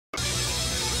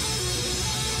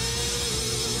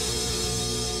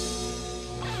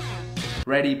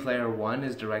Ready Player One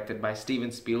is directed by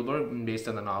Steven Spielberg and based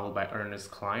on the novel by Ernest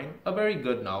Cline. A very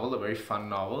good novel, a very fun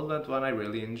novel, that's one I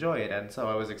really enjoyed, and so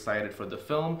I was excited for the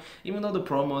film, even though the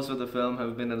promos for the film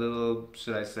have been a little,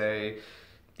 should I say,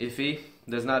 iffy.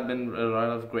 There's not been a lot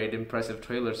of great impressive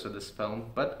trailers for this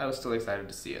film, but I was still excited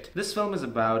to see it. This film is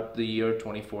about the year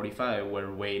 2045,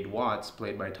 where Wade Watts,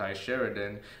 played by Ty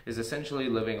Sheridan, is essentially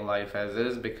living life as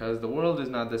is because the world is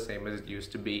not the same as it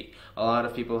used to be. A lot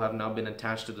of people have now been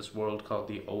attached to this world called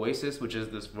the Oasis, which is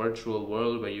this virtual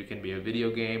world where you can be a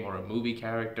video game or a movie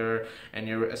character, and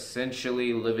you're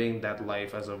essentially living that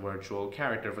life as a virtual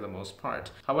character for the most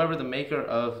part. However, the maker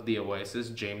of the Oasis,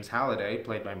 James Halliday,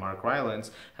 played by Mark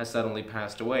Rylance, has suddenly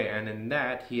passed away, and in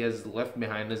that he has left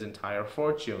behind his entire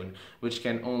fortune, which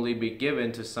can only be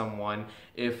given to someone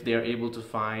if they're able to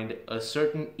find a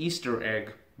certain Easter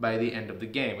egg by the end of the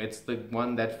game. It's the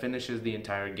one that finishes the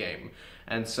entire game.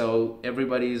 And so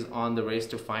everybody's on the race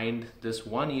to find this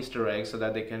one Easter egg so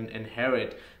that they can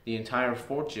inherit the entire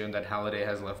fortune that Halliday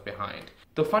has left behind.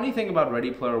 The funny thing about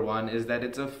Ready Player One is that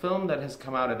it's a film that has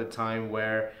come out at a time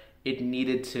where it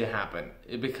needed to happen,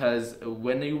 because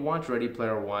when you watch Ready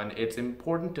Player One, it's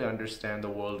important to understand the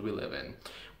world we live in.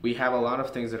 We have a lot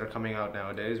of things that are coming out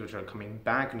nowadays, which are coming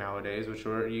back nowadays, which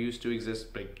were used to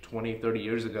exist like 20, 30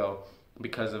 years ago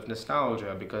because of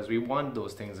nostalgia, because we want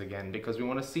those things again, because we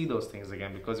want to see those things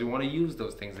again, because we want to use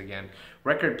those things again.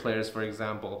 Record players, for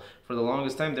example, for the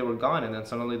longest time they were gone, and then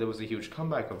suddenly there was a huge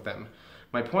comeback of them.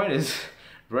 My point is,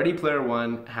 Ready Player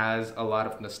One has a lot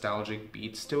of nostalgic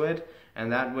beats to it, and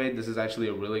that way this is actually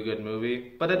a really good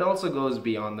movie, but it also goes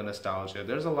beyond the nostalgia.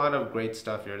 There's a lot of great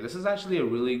stuff here. This is actually a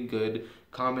really good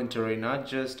commentary, not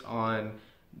just on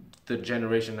the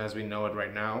generation as we know it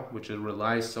right now, which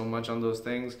relies so much on those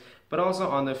things, but also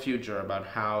on the future, about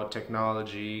how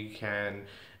technology can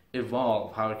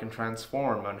evolve, how it can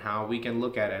transform, and how we can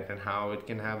look at it, and how it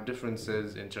can have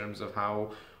differences in terms of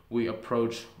how we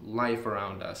approach life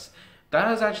around us. That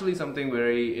is actually something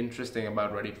very interesting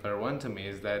about Ready Player One to me,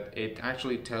 is that it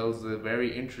actually tells a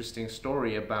very interesting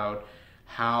story about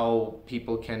how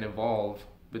people can evolve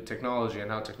with technology and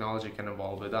how technology can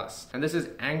evolve with us. And this is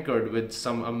anchored with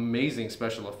some amazing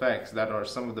special effects that are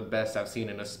some of the best I've seen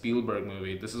in a Spielberg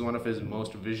movie. This is one of his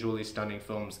most visually stunning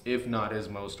films, if not his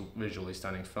most visually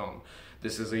stunning film.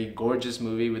 This is a gorgeous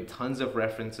movie with tons of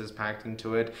references packed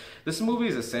into it. This movie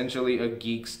is essentially a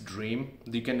geek's dream.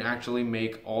 You can actually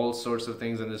make all sorts of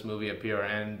things in this movie appear,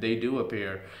 and they do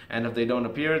appear. And if they don't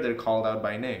appear, they're called out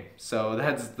by name. So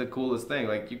that's the coolest thing.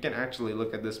 Like, you can actually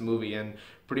look at this movie and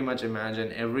pretty much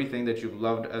imagine everything that you've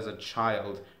loved as a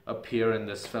child appear in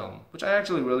this film, which I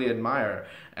actually really admire.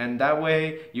 And that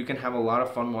way you can have a lot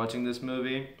of fun watching this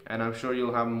movie, and I'm sure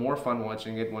you'll have more fun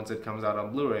watching it once it comes out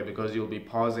on Blu-ray, because you'll be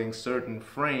pausing certain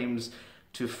frames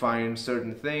to find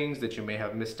certain things that you may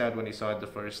have missed out when you saw it the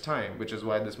first time, which is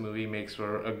why this movie makes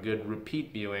for a good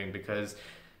repeat viewing, because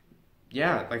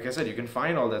yeah, like I said, you can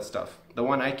find all that stuff. The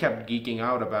one I kept geeking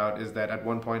out about is that at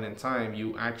one point in time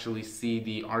you actually see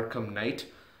the Arkham Knight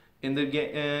in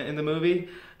the movie.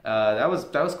 That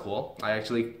was cool. I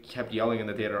actually kept yelling in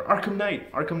the theater, "Arkham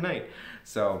Knight! Arkham Knight!"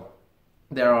 So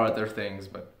there are other things,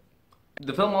 but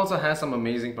the film also has some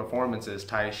amazing performances.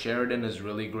 Ty Sheridan is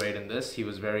really great in this. He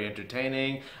was very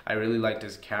entertaining. I really liked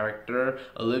his character.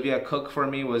 Olivia Cooke, for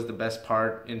me, was the best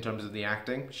part in terms of the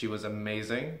acting. She was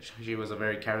amazing. She was a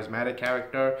very charismatic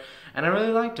character, and I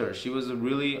really liked her. She was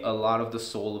really a lot of the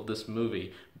soul of this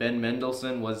movie. Ben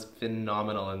Mendelsohn was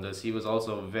phenomenal in this. He was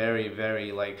also very,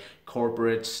 very like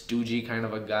corporate, stoogey kind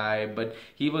of a guy, but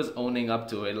he was owning up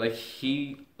to it. Like,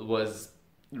 he was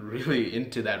really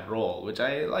into that role, which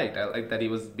I liked. I liked that he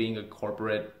was being a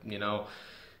corporate,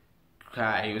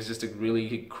 guy. He was just a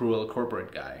really cruel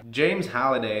corporate guy. James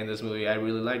Halliday in this movie I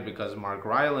really liked, because Mark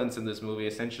Rylance in this movie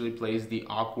essentially plays the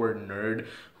awkward nerd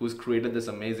who's created this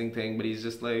amazing thing, but he's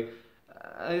just like,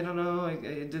 I don't know, I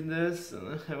did this,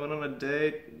 and I went on a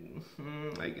date,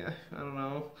 I don't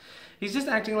know. He's just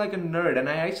acting like a nerd, and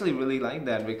I actually really like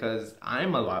that, because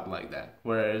I'm a lot like that,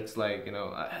 where it's like,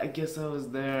 I guess I was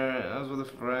there, I was with a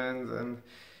friend, and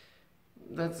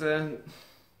that's it.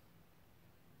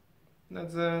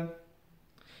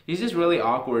 He's just really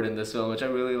awkward in this film, which I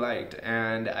really liked,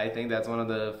 and I think that's one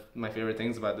of my favorite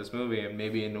things about this movie, and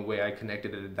maybe in a way I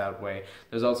connected it that way.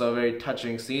 There's also a very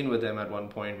touching scene with him at one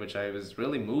point, which I was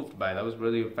really moved by. That was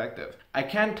really effective. I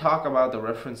can't talk about the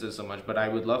references so much, but I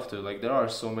would love to. Like, there are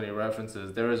so many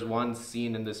references. There is one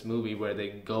scene in this movie where they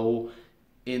go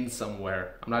in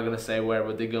somewhere. I'm not gonna say where,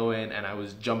 but they go in, and I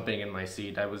was jumping in my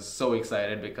seat. I was so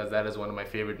excited, because that is one of my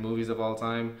favorite movies of all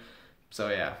time. So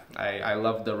yeah, I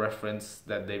love the reference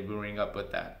that they bring up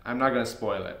with that. I'm not gonna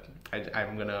spoil it.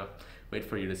 I'm gonna wait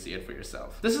for you to see it for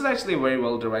yourself. This is actually a very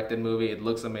well directed movie. It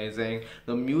looks amazing.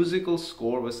 The musical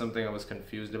score was something I was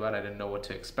confused about. I didn't know what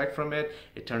to expect from it.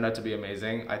 It turned out to be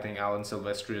amazing. I think Alan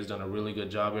Silvestri has done a really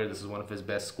good job here. This is one of his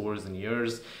best scores in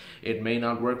years. It may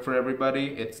not work for everybody.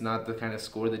 It's not the kind of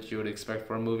score that you would expect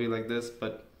for a movie like this,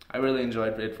 but I really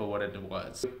enjoyed it for what it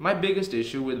was. My biggest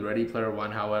issue with Ready Player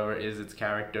One, however, is its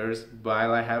characters.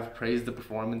 While I have praised the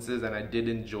performances and I did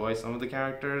enjoy some of the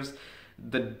characters,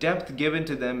 the depth given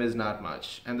to them is not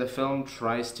much. And the film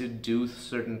tries to do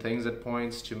certain things at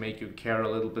points to make you care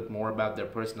a little bit more about their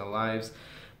personal lives,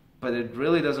 but it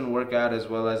really doesn't work out as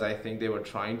well as I think they were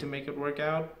trying to make it work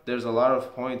out. There's a lot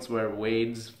of points where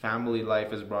Wade's family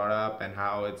life is brought up and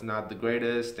how it's not the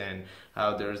greatest and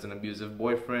how there's an abusive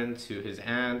boyfriend to his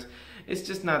aunt. It's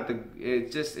just not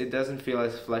it doesn't feel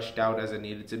as fleshed out as it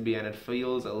needed to be, and it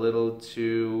feels a little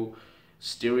too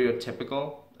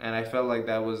stereotypical, and I felt like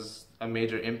that was a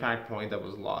major impact point that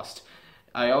was lost.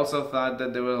 I also thought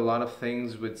that there were a lot of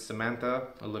things with Samantha,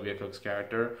 Olivia Cook's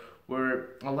character, where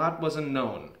a lot wasn't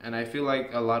known, and I feel like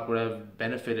a lot would have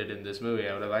benefited in this movie.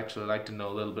 I would have actually liked to know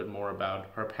a little bit more about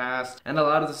her past, and a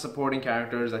lot of the supporting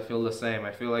characters, I feel the same.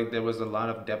 I feel like there was a lot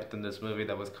of depth in this movie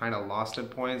that was kind of lost at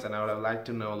points, and I would have liked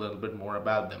to know a little bit more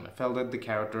about them. I felt that the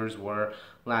characters were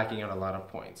lacking at a lot of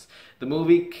points. The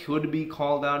movie could be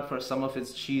called out for some of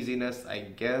its cheesiness, I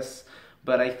guess,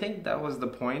 but I think that was the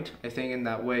point. I think in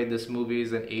that way this movie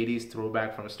is an 80s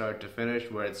throwback from start to finish,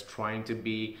 where it's trying to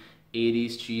be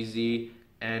 80s cheesy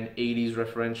and 80s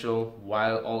referential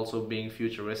while also being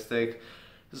futuristic.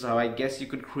 So I guess you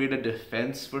could create a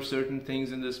defense for certain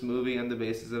things in this movie on the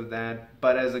basis of that.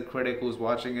 But as a critic who's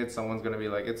watching it, someone's gonna be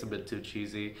like, it's a bit too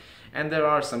cheesy. And there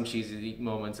are some cheesy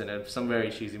moments in it, some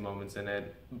very cheesy moments in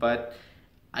it. But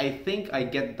I think I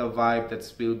get the vibe that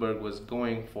Spielberg was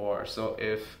going for. So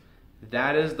if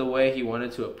that is the way he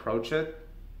wanted to approach it,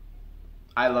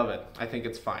 I love it. I think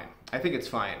it's fine. I think it's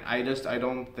fine. I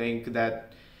don't think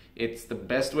that it's the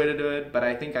best way to do it, but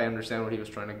I think I understand what he was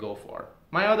trying to go for.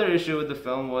 My other issue with the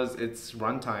film was its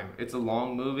runtime. It's a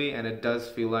long movie, and it does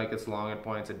feel like it's long at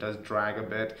points. It does drag a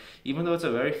bit. Even though it's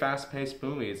a very fast-paced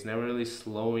movie, it's never really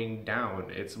slowing down.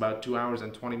 It's about 2 hours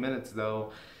and 20 minutes,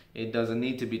 though. It doesn't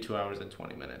need to be 2 hours and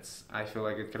 20 minutes. I feel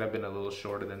like it could have been a little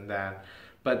shorter than that.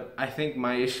 But I think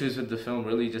my issues with the film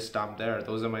really just stopped there.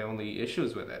 Those are my only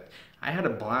issues with it. I had a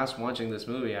blast watching this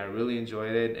movie. I really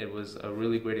enjoyed it. It was a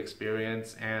really great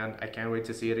experience, and I can't wait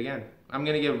to see it again. I'm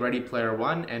gonna give Ready Player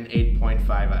One an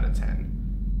 8.5 out of 10.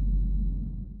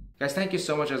 Guys, thank you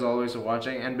so much as always for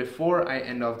watching, and before I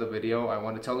end off the video, I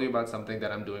want to tell you about something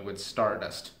that I'm doing with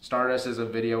Stardust. Stardust is a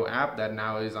video app that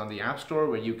now is on the App Store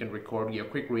where you can record your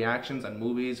quick reactions on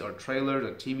movies or trailers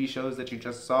or TV shows that you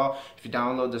just saw. If you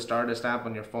download the Stardust app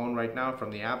on your phone right now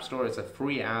from the App Store, it's a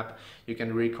free app. You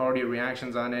can record your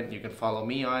reactions on it. You can follow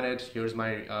me on it. Here's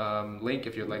my link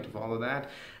if you'd like to follow that.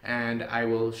 And I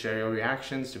will share your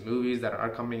reactions to movies that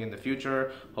are coming in the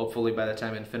future. Hopefully by the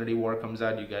time Infinity War comes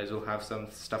out, you guys will have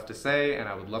some stuff to say, and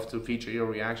I would love to feature your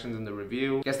reactions in the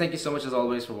review. Guys, thank you so much as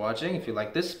always for watching. If you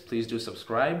like this, please do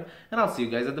subscribe, and I'll see you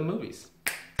guys at the movies.